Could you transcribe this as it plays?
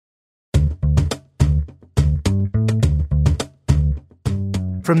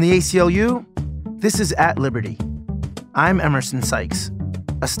From the ACLU, this is At Liberty. I'm Emerson Sykes,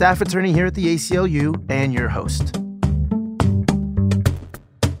 a staff attorney here at the ACLU and your host.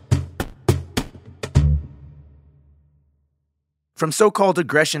 From so-called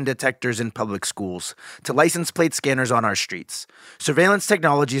aggression detectors in public schools to license plate scanners on our streets, surveillance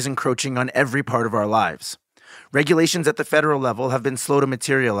technology is encroaching on every part of our lives. Regulations at the federal level have been slow to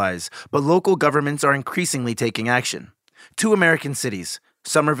materialize, but local governments are increasingly taking action. Two American cities,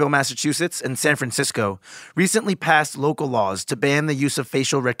 Somerville, Massachusetts, and San Francisco, recently passed local laws to ban the use of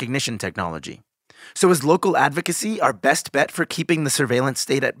facial recognition technology. So is local advocacy our best bet for keeping the surveillance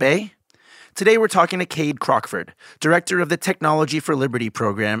state at bay? Today we're talking to Cade Crockford, director of the Technology for Liberty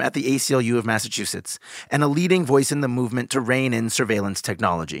program at the ACLU of Massachusetts, and a leading voice in the movement to rein in surveillance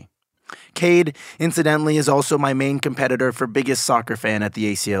technology. Cade, incidentally, is also my main competitor for biggest soccer fan at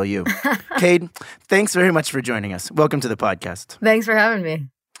the ACLU. Cade, thanks very much for joining us. Welcome to the podcast. Thanks for having me.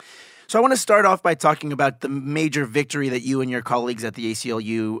 So I want to start off by talking about the major victory that you and your colleagues at the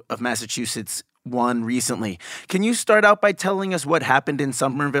ACLU of Massachusetts won recently. Can you start out by telling us what happened in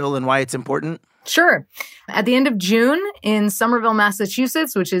Somerville and why it's important? Sure. At the end of June in Somerville,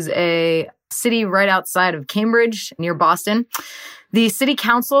 Massachusetts, which is a city right outside of Cambridge near Boston, the city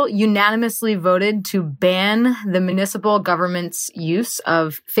council unanimously voted to ban the municipal government's use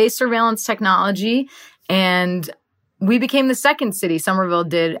of face surveillance technology. And we became the second city, Somerville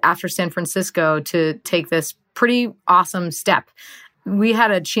did, after San Francisco, to take this pretty awesome step. We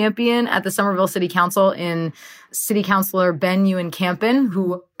had a champion at the Somerville City Council in City Councilor Ben Ewan-Campen,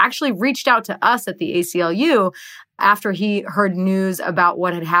 who actually reached out to us at the ACLU after he heard news about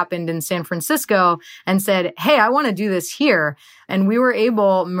what had happened in San Francisco and said, hey, I want to do this here. And we were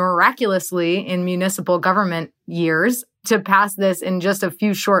able, miraculously, in municipal government years, to pass this in just a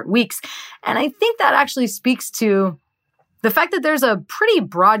few short weeks. And I think that actually speaks to the fact that there's a pretty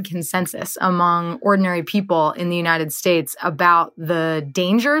broad consensus among ordinary people in the United States about the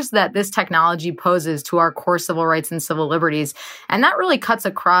dangers that this technology poses to our core civil rights and civil liberties. And that really cuts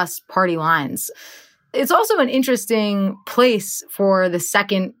across party lines. It's also an interesting place for the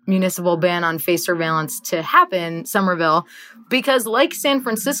second municipal ban on face surveillance to happen, Somerville, because like San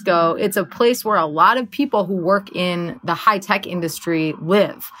Francisco, it's a place where a lot of people who work in the high-tech industry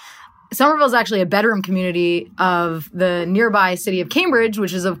live. Somerville is actually a bedroom community of the nearby city of Cambridge,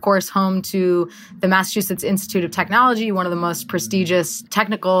 which is, of course, home to the Massachusetts Institute of Technology, one of the most prestigious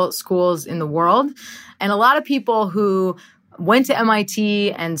technical schools in the world. And a lot of people who went to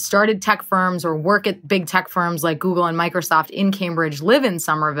MIT and started tech firms or work at big tech firms like Google and Microsoft in Cambridge live in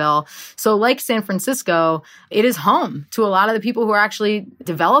Somerville. So like San Francisco, it is home to a lot of the people who are actually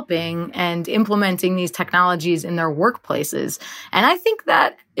developing and implementing these technologies in their workplaces. And I think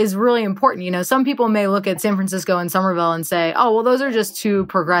that is really important. You know, some people may look at San Francisco and Somerville and say, oh, well, those are just two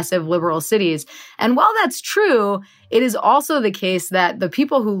progressive liberal cities. And while that's true, it is also the case that the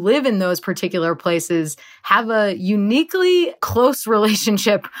people who live in those particular places have a uniquely close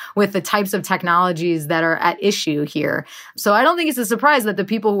relationship with the types of technologies that are at issue here. So I don't think it's a surprise that the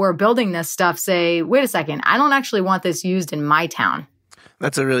people who are building this stuff say, wait a second, I don't actually want this used in my town.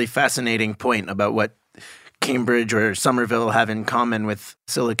 That's a really fascinating point about what Cambridge or Somerville have in common with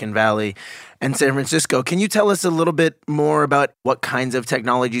Silicon Valley and San Francisco. Can you tell us a little bit more about what kinds of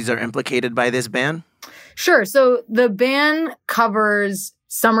technologies are implicated by this ban? Sure. So the ban covers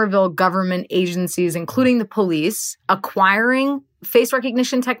Somerville government agencies, including the police, acquiring face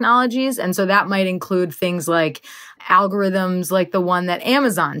recognition technologies. And so that might include things like algorithms like the one that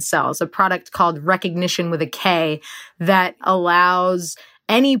Amazon sells, a product called Rekognition with a K that allows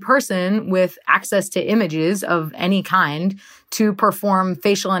any person with access to images of any kind to perform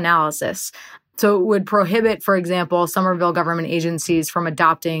facial analysis. So it would prohibit, for example, Somerville government agencies from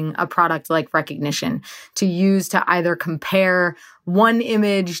adopting a product like Rekognition to use to either compare one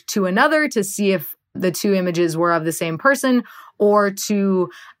image to another to see if the two images were of the same person, or to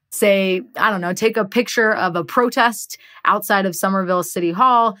say, I don't know, take a picture of a protest outside of Somerville City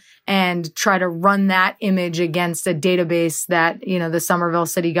Hall and try to run that image against a database that, you know, the Somerville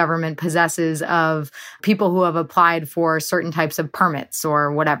city government possesses of people who have applied for certain types of permits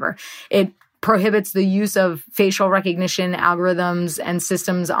or whatever. It prohibits the use of facial recognition algorithms and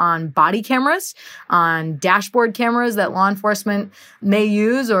systems on body cameras, on dashboard cameras that law enforcement may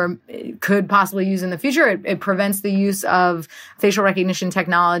use or could possibly use in the future. It prevents the use of facial recognition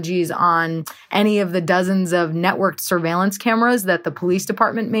technologies on any of the dozens of networked surveillance cameras that the police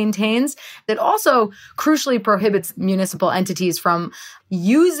department maintains. It also crucially prohibits municipal entities from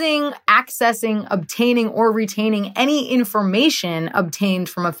using, accessing, obtaining, or retaining any information obtained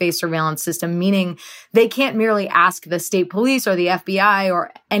from a face surveillance system system, meaning they can't merely ask the state police or the FBI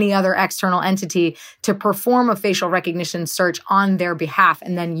or any other external entity to perform a facial recognition search on their behalf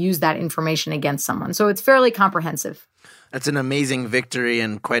and then use that information against someone. So it's fairly comprehensive. That's an amazing victory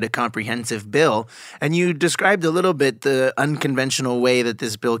and quite a comprehensive bill. And you described a little bit the unconventional way that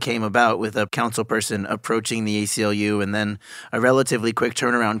this bill came about, with a councilperson approaching the ACLU and then a relatively quick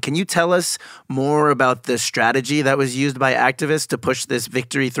turnaround. Can you tell us more about the strategy that was used by activists to push this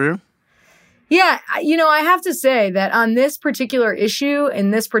victory through? Yeah, I have to say that on this particular issue,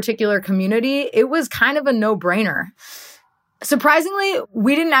 in this particular community, it was kind of a no-brainer. Surprisingly,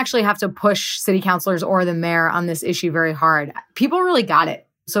 we didn't actually have to push city councilors or the mayor on this issue very hard. People really got it.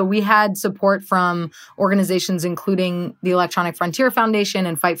 So we had support from organizations including the Electronic Frontier Foundation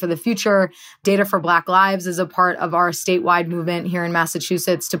and Fight for the Future. Data for Black Lives is a part of our statewide movement here in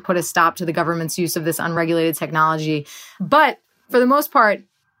Massachusetts to put a stop to the government's use of this unregulated technology. But for the most part,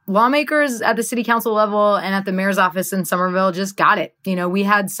 lawmakers at the city council level and at the mayor's office in Somerville just got it. We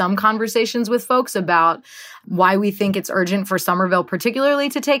had some conversations with folks about why we think it's urgent for Somerville particularly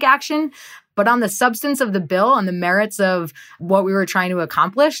to take action. But on the substance of the bill, on the merits of what we were trying to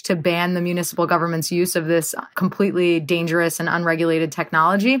accomplish to ban the municipal government's use of this completely dangerous and unregulated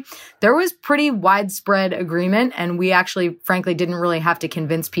technology, there was pretty widespread agreement. And we actually, frankly, didn't really have to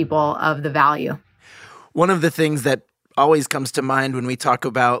convince people of the value. One of the things that always comes to mind when we talk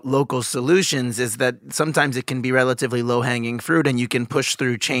about local solutions is that sometimes it can be relatively low-hanging fruit and you can push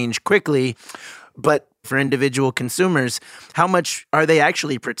through change quickly. But for individual consumers, how much are they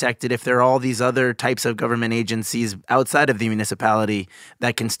actually protected if there are all these other types of government agencies outside of the municipality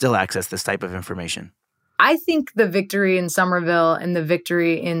that can still access this type of information? I think the victory in Somerville and the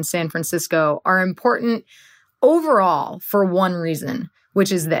victory in San Francisco are important overall for one reason,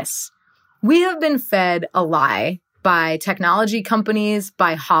 which is this. We have been fed a lie by technology companies,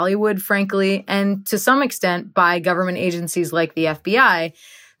 by Hollywood, frankly, and to some extent by government agencies like the FBI,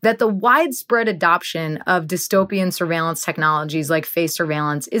 that the widespread adoption of dystopian surveillance technologies like face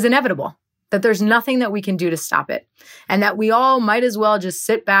surveillance is inevitable, that there's nothing that we can do to stop it, and that we all might as well just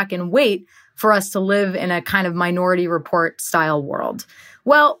sit back and wait for us to live in a kind of Minority Report style world.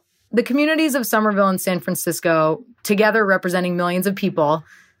 Well, the communities of Somerville and San Francisco, together representing millions of people,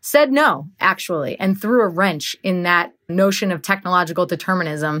 said no, actually, and threw a wrench in that notion of technological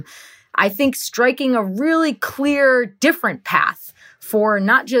determinism, I think striking a really clear, different path for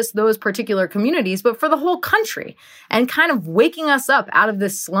not just those particular communities, but for the whole country, and kind of waking us up out of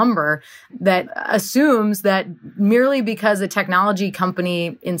this slumber that assumes that merely because a technology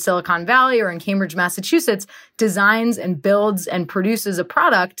company in Silicon Valley or in Cambridge, Massachusetts designs and builds and produces a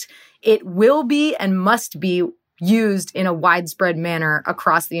product, it will be and must be used in a widespread manner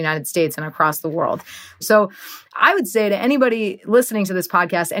across the United States and across the world. So I would say to anybody listening to this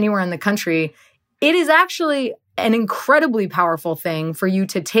podcast anywhere in the country, it is actually an incredibly powerful thing for you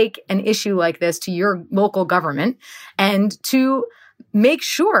to take an issue like this to your local government and to make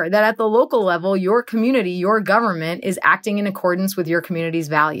sure that at the local level, your community, your government is acting in accordance with your community's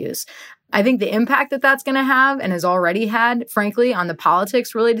values. I think the impact that that's going to have and has already had, frankly, on the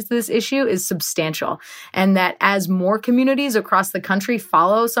politics related to this issue is substantial. And that as more communities across the country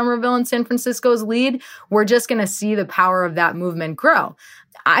follow Somerville and San Francisco's lead, we're just going to see the power of that movement grow.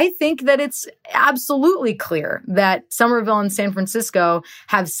 I think that it's absolutely clear that Somerville and San Francisco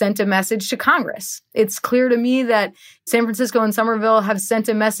have sent a message to Congress. It's clear to me that San Francisco and Somerville have sent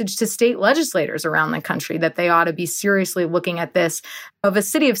a message to state legislators around the country that they ought to be seriously looking at this. Of a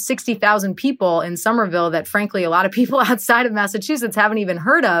city of 60,000 people in Somerville that, frankly, a lot of people outside of Massachusetts haven't even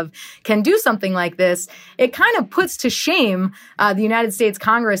heard of can do something like this, it kind of puts to shame the United States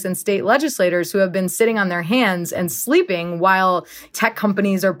Congress and state legislators who have been sitting on their hands and sleeping while tech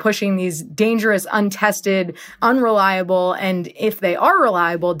companies are pushing these dangerous, untested, unreliable, and if they are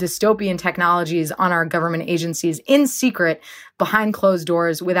reliable, dystopian technologies on our government agencies in secret behind closed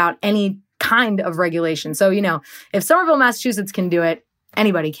doors without any kind of regulation. So, if Somerville, Massachusetts can do it,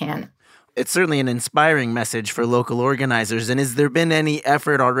 anybody can. It's certainly an inspiring message for local organizers. And has there been any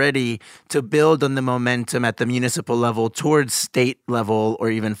effort already to build on the momentum at the municipal level towards state level or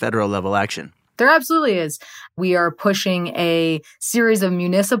even federal level action? There absolutely is. We are pushing a series of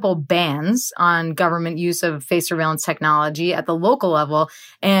municipal bans on government use of face surveillance technology at the local level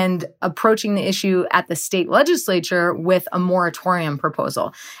and approaching the issue at the state legislature with a moratorium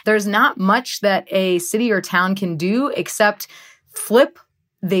proposal. There's not much that a city or town can do except flip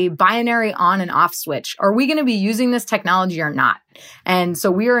the binary on and off switch. Are we going to be using this technology or not? And so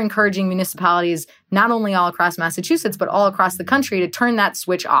we are encouraging municipalities, not only all across Massachusetts, but all across the country, to turn that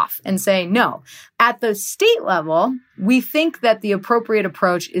switch off and say no. At the state level, we think that the appropriate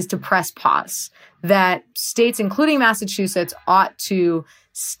approach is to press pause, that states, including Massachusetts, ought to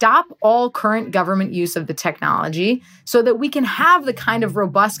stop all current government use of the technology so that we can have the kind of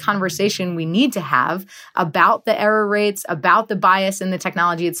robust conversation we need to have about the error rates, about the bias in the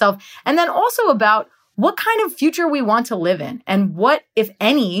technology itself, and then also about what kind of future we want to live in and what, if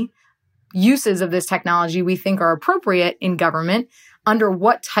any, uses of this technology we think are appropriate in government under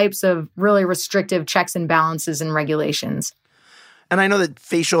what types of really restrictive checks and balances and regulations. And I know that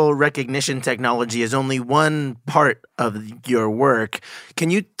facial recognition technology is only one part of your work.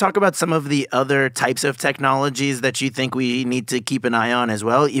 Can you talk about some of the other types of technologies that you think we need to keep an eye on as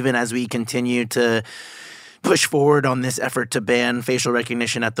well, even as we continue to push forward on this effort to ban facial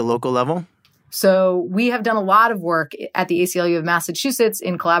recognition at the local level? So we have done a lot of work at the ACLU of Massachusetts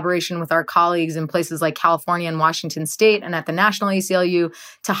in collaboration with our colleagues in places like California and Washington State and at the National ACLU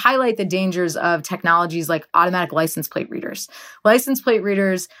to highlight the dangers of technologies like automatic license plate readers. License plate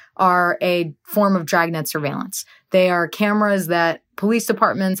readers are a form of dragnet surveillance. They are cameras that police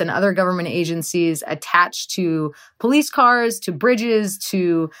departments and other government agencies attach to police cars, to bridges,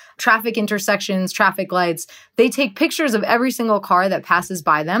 to traffic intersections, traffic lights. They take pictures of every single car that passes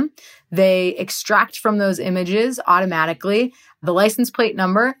by them. They extract from those images automatically the license plate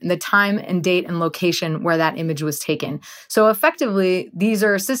number, the time and date and location where that image was taken. So effectively, these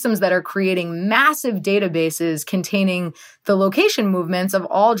are systems that are creating massive databases containing the location movements of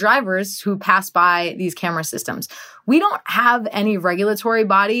all drivers who pass by these camera systems. We don't have any regulatory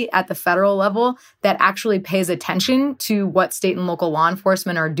body at the federal level that actually pays attention to what state and local law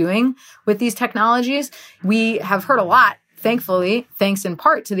enforcement are doing with these technologies. We have heard a lot, thankfully, thanks in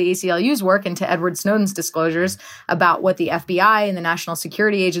part to the ACLU's work and to Edward Snowden's disclosures about what the FBI and the National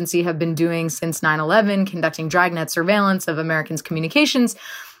Security Agency have been doing since 9/11, conducting dragnet surveillance of Americans' communications.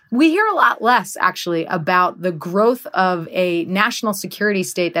 We hear a lot less, actually, about the growth of a national security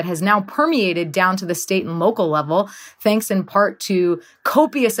state that has now permeated down to the state and local level, thanks in part to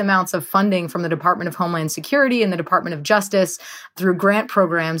copious amounts of funding from the Department of Homeland Security and the Department of Justice through grant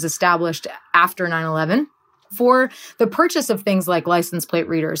programs established after 9/11. For the purchase of things like license plate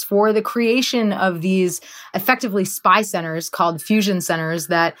readers, for the creation of these effectively spy centers called fusion centers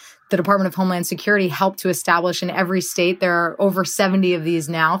that the Department of Homeland Security helped to establish in every state. There are over 70 of these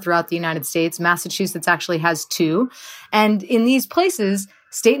now throughout the United States. Massachusetts actually has 2. And in these places,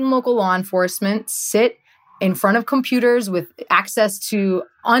 state and local law enforcement sit in front of computers with access to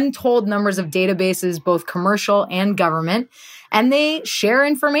untold numbers of databases, both commercial and government, and they share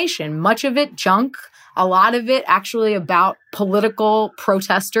information, much of it junk, a lot of it actually about political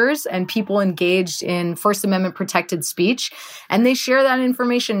protesters and people engaged in First Amendment protected speech. And they share that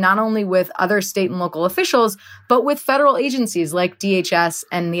information not only with other state and local officials, but with federal agencies like DHS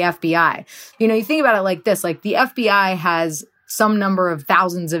and the FBI. You know, you think about it like this, like the FBI has some number of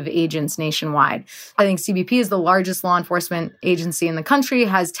thousands of agents nationwide. I think CBP is the largest law enforcement agency in the country,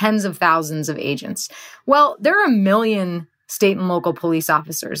 has tens of thousands of agents. Well, there are 1 million state and local police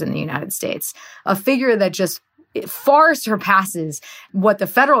officers in the United States, a figure that just far surpasses what the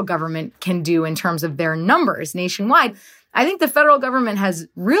federal government can do in terms of their numbers nationwide. I think the federal government has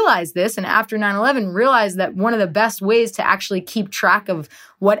realized this, and after 9/11 realized that one of the best ways to actually keep track of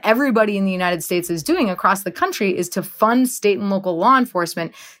what everybody in the United States is doing across the country is to fund state and local law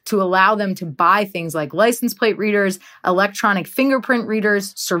enforcement to allow them to buy things like license plate readers, electronic fingerprint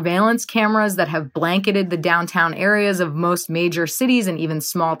readers, surveillance cameras that have blanketed the downtown areas of most major cities and even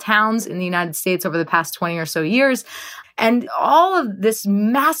small towns in the United States over the past 20 or so years. And all of this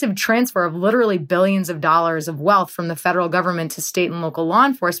massive transfer of literally billions of dollars of wealth from the federal government to state and local law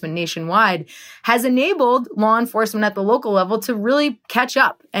enforcement nationwide has enabled law enforcement at the local level to really catch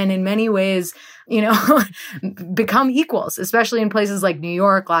up and in many ways, you know, become equals, especially in places like New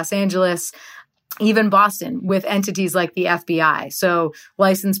York, Los Angeles, even Boston, with entities like the FBI. So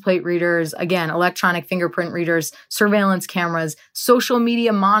license plate readers, again, electronic fingerprint readers, surveillance cameras, social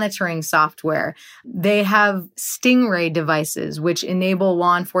media monitoring software. They have Stingray devices, which enable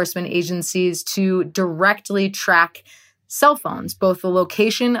law enforcement agencies to directly track cell phones, both the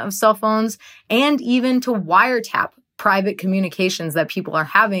location of cell phones and even to wiretap private communications that people are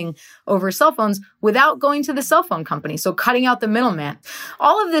having over cell phones without going to the cell phone company. So cutting out the middleman.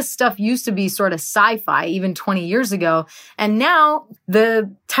 All of this stuff used to be sort of sci-fi even 20 years ago. And now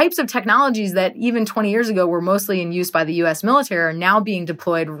the types of technologies that even 20 years ago were mostly in use by the US military are now being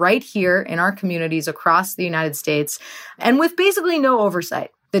deployed right here in our communities across the United States, and with basically no oversight.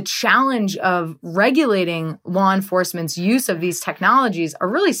 The challenge of regulating law enforcement's use of these technologies, a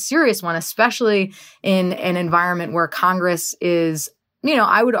really serious one, especially in an environment where Congress is,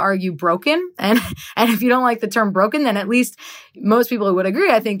 I would argue broken. And if you don't like the term broken, then at least most people would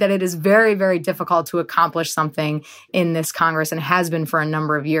agree, I think, that it is very, very difficult to accomplish something in this Congress and has been for a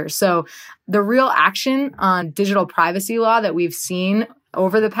number of years. So the real action on digital privacy law that we've seen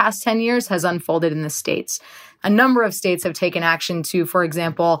over the past 10 years has unfolded in the states. A number of states have taken action to, for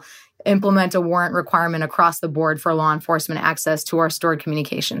example, implement a warrant requirement across the board for law enforcement access to our stored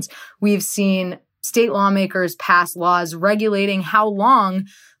communications. We've seen state lawmakers pass laws regulating how long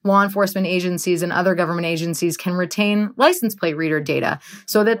law enforcement agencies and other government agencies can retain license plate reader data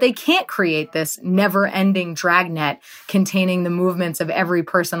so that they can't create this never-ending dragnet containing the movements of every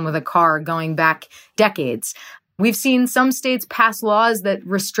person with a car going back decades. We've seen some states pass laws that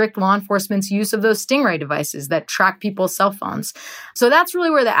restrict law enforcement's use of those Stingray devices that track people's cell phones. So that's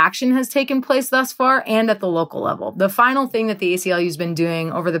really where the action has taken place thus far, and at the local level. The final thing that the ACLU has been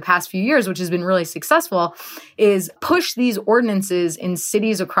doing over the past few years, which has been really successful, is push these ordinances in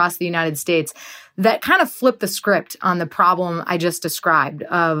cities across the United States that kind of flip the script on the problem I just described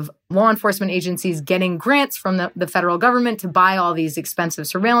of law enforcement agencies getting grants from the federal government to buy all these expensive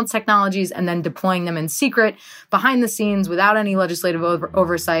surveillance technologies and then deploying them in secret behind the scenes without any legislative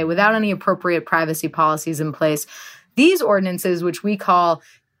oversight, without any appropriate privacy policies in place. These ordinances, which we call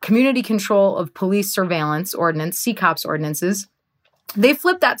Community Control of Police Surveillance Ordinance, CCOPS ordinances, they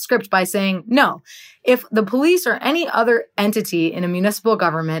flip that script by saying, no, if the police or any other entity in a municipal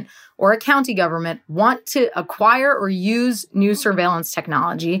government or a county government want to acquire or use new surveillance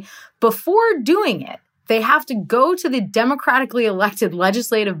technology, before doing it, they have to go to the democratically elected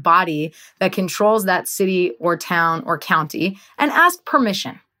legislative body that controls that city or town or county and ask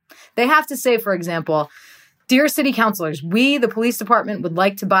permission. They have to say, for example, dear city councilors, we, the police department, would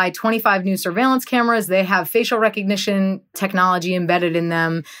like to buy 25 new surveillance cameras. They have facial recognition technology embedded in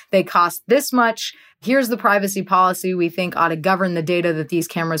them. They cost this much. Here's the privacy policy we think ought to govern the data that these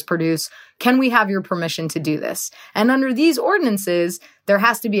cameras produce. Can we have your permission to do this? And under these ordinances, there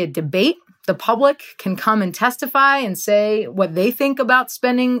has to be a debate. The public can come and testify and say what they think about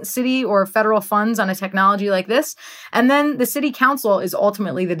spending city or federal funds on a technology like this. And then the city council is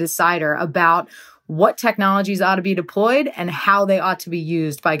ultimately the decider about what technologies ought to be deployed and how they ought to be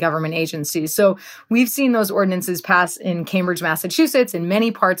used by government agencies. So we've seen those ordinances pass in Cambridge, Massachusetts, in many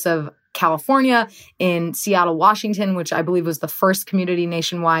parts of California, in Seattle, Washington, which I believe was the first community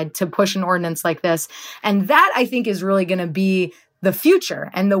nationwide to push an ordinance like this. And that, I think, is really going to be the future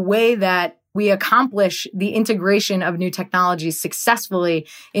and the way that we accomplish the integration of new technologies successfully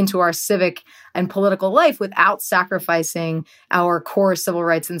into our civic and political life without sacrificing our core civil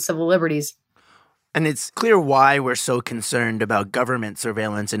rights and civil liberties. And it's clear why we're so concerned about government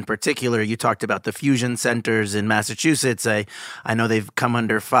surveillance in particular. You talked about the fusion centers in Massachusetts. I know they've come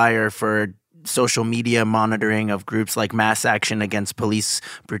under fire for social media monitoring of groups like Mass Action Against Police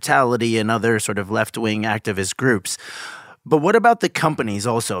Brutality and other sort of left-wing activist groups. But what about the companies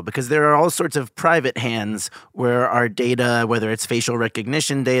also? Because there are all sorts of private hands where our data, whether it's facial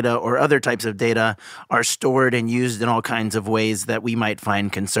recognition data or other types of data, are stored and used in all kinds of ways that we might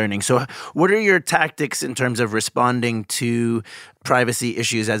find concerning. So what are your tactics in terms of responding to privacy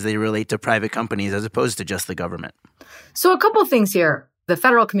issues as they relate to private companies as opposed to just the government? So a couple of things here. The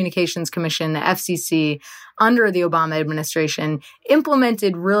Federal Communications Commission, the FCC, under the Obama administration,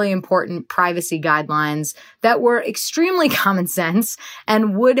 implemented really important privacy guidelines that were extremely common sense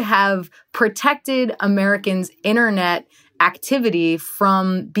and would have protected Americans' internet activity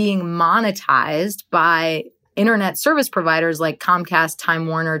from being monetized by internet service providers like Comcast, Time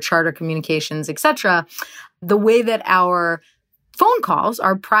Warner, Charter Communications, etc., the way that our phone calls,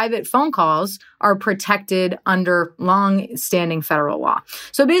 our private phone calls, are protected under long-standing federal law.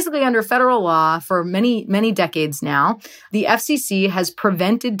 So basically, under federal law, for many, many decades now, the FCC has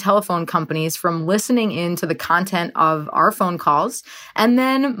prevented telephone companies from listening into the content of our phone calls and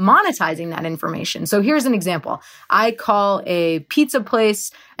then monetizing that information. So here's an example. I call a pizza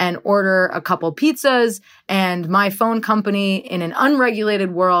place and order a couple pizzas, and my phone company in an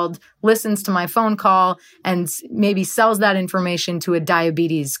unregulated world listens to my phone call and maybe sells that information to a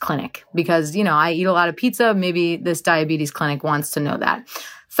diabetes clinic because, I eat a lot of pizza. Maybe this diabetes clinic wants to know that.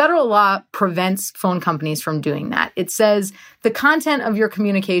 Federal law prevents phone companies from doing that. It says the content of your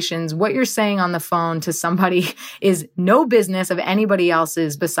communications, what you're saying on the phone to somebody, is no business of anybody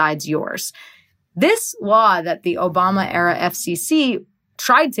else's besides yours. This law that the Obama-era FCC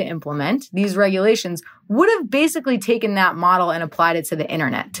tried to implement, these regulations, would have basically taken that model and applied it to the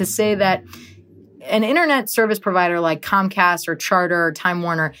internet to say that an internet service provider like Comcast or Charter or Time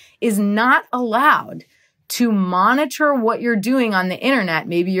Warner is not allowed to monitor what you're doing on the internet.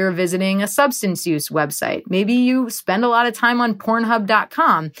 Maybe you're visiting a substance use website. Maybe you spend a lot of time on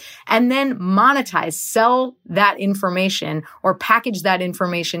Pornhub.com and then monetize, sell that information or package that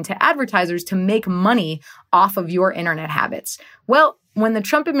information to advertisers to make money off of your internet habits. Well, when the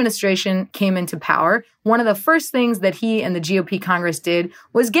Trump administration came into power, one of the first things that he and the GOP Congress did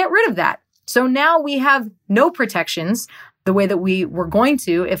was get rid of that. So now we have no protections the way that we were going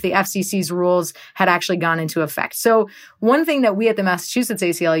to if the FCC's rules had actually gone into effect. So one thing that we at the Massachusetts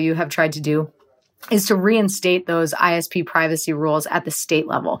ACLU have tried to do is to reinstate those ISP privacy rules at the state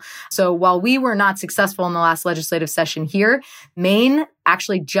level. So while we were not successful in the last legislative session here, Maine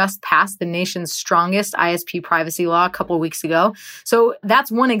actually just passed the nation's strongest ISP privacy law a couple of weeks ago. So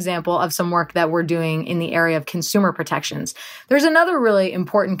that's one example of some work that we're doing in the area of consumer protections. There's another really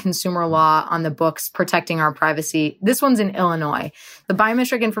important consumer law on the books protecting our privacy. This one's in Illinois. The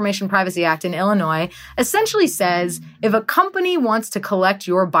Biometric Information Privacy Act in Illinois essentially says if a company wants to collect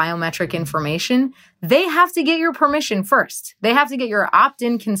your biometric information, they have to get your permission first. They have to get your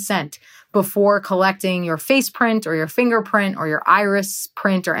opt-in consent before collecting your face print or your fingerprint or your iris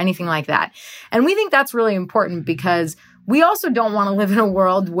print or anything like that. And we think that's really important because we also don't want to live in a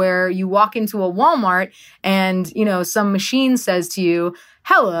world where you walk into a Walmart and, some machine says to you,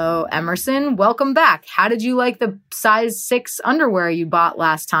 "Hello, Emerson, welcome back. How did you like the size 6 underwear you bought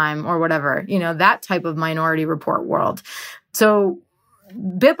last time?" or whatever, that type of Minority Report world. So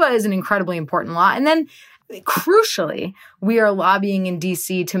BIPA is an incredibly important law. And then crucially, we are lobbying in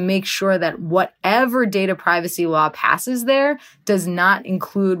DC to make sure that whatever data privacy law passes there does not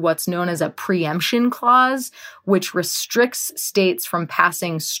include what's known as a preemption clause, which restricts states from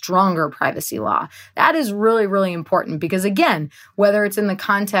passing stronger privacy law. That is really, really important because, again, whether it's in the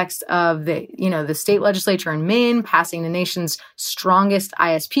context of the state legislature in Maine passing the nation's strongest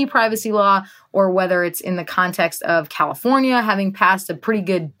ISP privacy law, or whether it's in the context of California having passed a pretty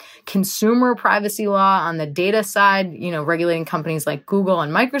good consumer privacy law on the data side, regulating companies like Google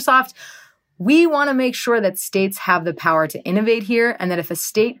and Microsoft, we want to make sure that states have the power to innovate here, and that if a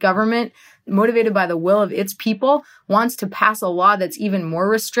state government, motivated by the will of its people, wants to pass a law that's even more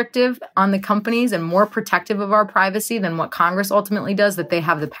restrictive on the companies and more protective of our privacy than what Congress ultimately does, that they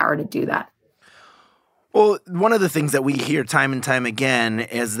have the power to do that. Well, one of the things that we hear time and time again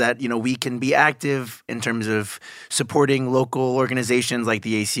is that, we can be active in terms of supporting local organizations like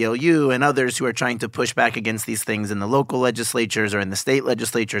the ACLU and others who are trying to push back against these things in the local legislatures or in the state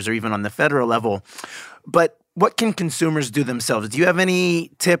legislatures or even on the federal level. But what can consumers do themselves? Do you have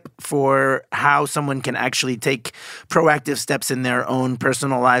any tip for how someone can actually take proactive steps in their own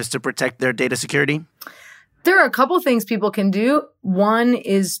personal lives to protect their data security? There are a couple things people can do. One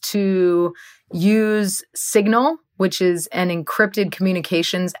is to use Signal, which is an encrypted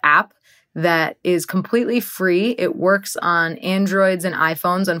communications app that is completely free. It works on Androids and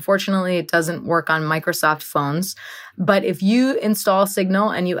iPhones. Unfortunately, it doesn't work on Microsoft phones. But if you install Signal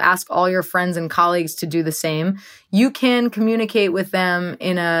and you ask all your friends and colleagues to do the same, you can communicate with them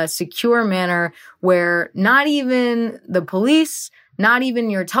in a secure manner where not even the police, not even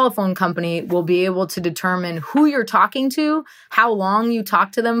your telephone company will be able to determine who you're talking to, how long you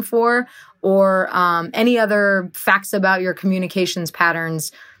talk to them for, or any other facts about your communications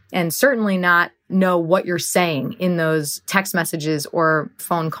patterns, and certainly not know what you're saying in those text messages or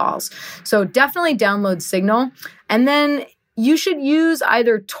phone calls. So definitely download Signal. And then you should use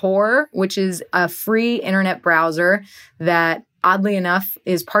either Tor, which is a free internet browser that, oddly enough,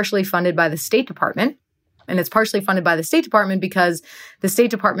 is partially funded by the State Department. And it's partially funded by the State Department because the State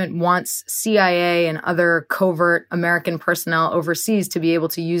Department wants CIA and other covert American personnel overseas to be able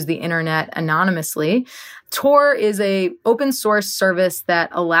to use the internet anonymously. Tor is a open source service that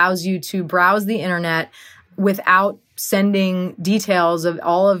allows you to browse the internet without sending details of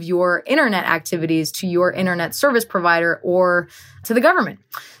all of your internet activities to your internet service provider or to the government.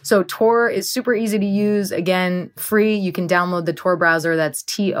 So Tor is super easy to use. Again, free. You can download the Tor browser. That's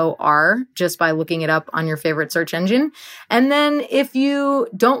Tor, just by looking it up on your favorite search engine. And then if you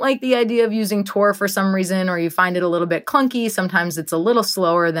don't like the idea of using Tor for some reason, or you find it a little bit clunky, sometimes it's a little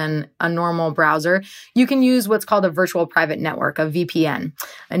slower than a normal browser, you can use what's called a virtual private network, a VPN.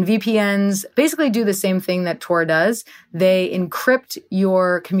 And VPNs basically do the same thing that Tor does. They encrypt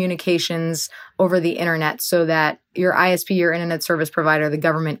your communications over the internet so that your ISP, your internet service provider, the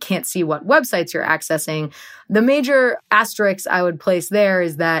government can't see what websites you're accessing. The major asterisk I would place there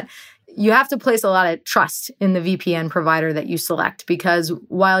is that you have to place a lot of trust in the VPN provider that you select, because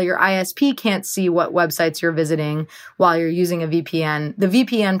while your ISP can't see what websites you're visiting while you're using a VPN, the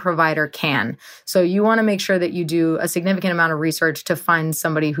VPN provider can. So you want to make sure that you do a significant amount of research to find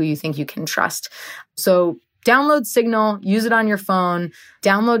somebody who you think you can trust. So download Signal, use it on your phone,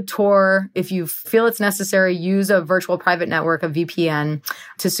 download Tor. If you feel it's necessary, use a virtual private network, a VPN,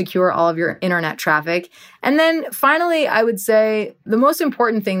 to secure all of your internet traffic. And then finally, I would say the most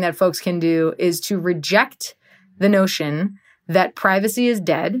important thing that folks can do is to reject the notion that privacy is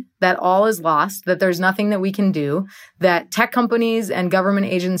dead, that all is lost, that there's nothing that we can do, that tech companies and government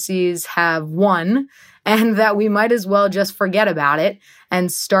agencies have won, and that we might as well just forget about it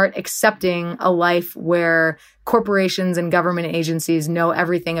and start accepting a life where corporations and government agencies know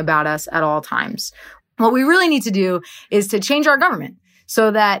everything about us at all times. What we really need to do is to change our government so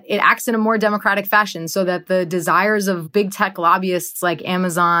that it acts in a more democratic fashion, so that the desires of big tech lobbyists like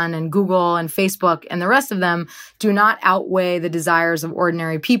Amazon and Google and Facebook and the rest of them do not outweigh the desires of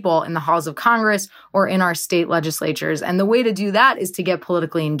ordinary people in the halls of Congress or in our state legislatures. And the way to do that is to get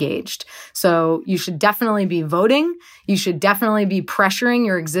politically engaged. So you should definitely be voting. You should definitely be pressuring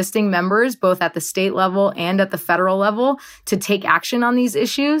your existing members, both at the state level and at the federal level, to take action on these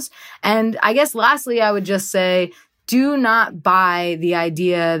issues. And I guess lastly, I would just say, do not buy the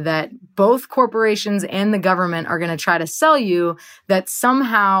idea that both corporations and the government are going to try to sell you that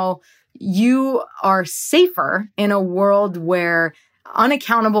somehow you are safer in a world where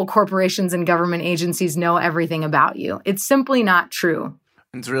unaccountable corporations and government agencies know everything about you. It's simply not true.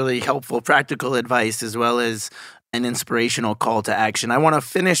 It's really helpful, practical advice, as well as an inspirational call to action. I want to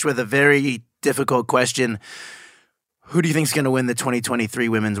finish with a very difficult question. Who do you think is going to win the 2023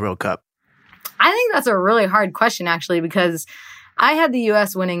 Women's World Cup? I think that's a really hard question, actually, because I had the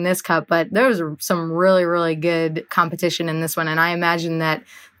U.S. winning this cup, but there was some really, really good competition in this one. And I imagine that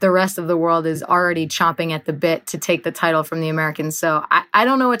the rest of the world is already chomping at the bit to take the title from the Americans. So I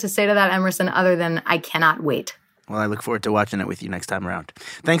don't know what to say to that, Emerson, other than I cannot wait. Well, I look forward to watching it with you next time around.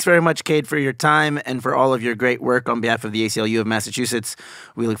 Thanks very much, Cade, for your time and for all of your great work on behalf of the ACLU of Massachusetts.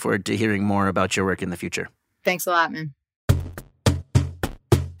 We look forward to hearing more about your work in the future. Thanks a lot, man.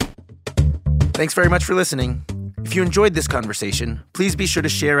 Thanks very much for listening. If you enjoyed this conversation, please be sure to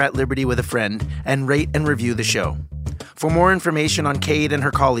share At Liberty with a friend and rate and review the show. For more information on Cade and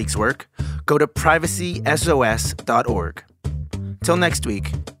her colleagues' work, go to privacysos.org. Till next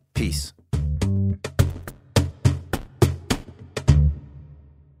week, peace.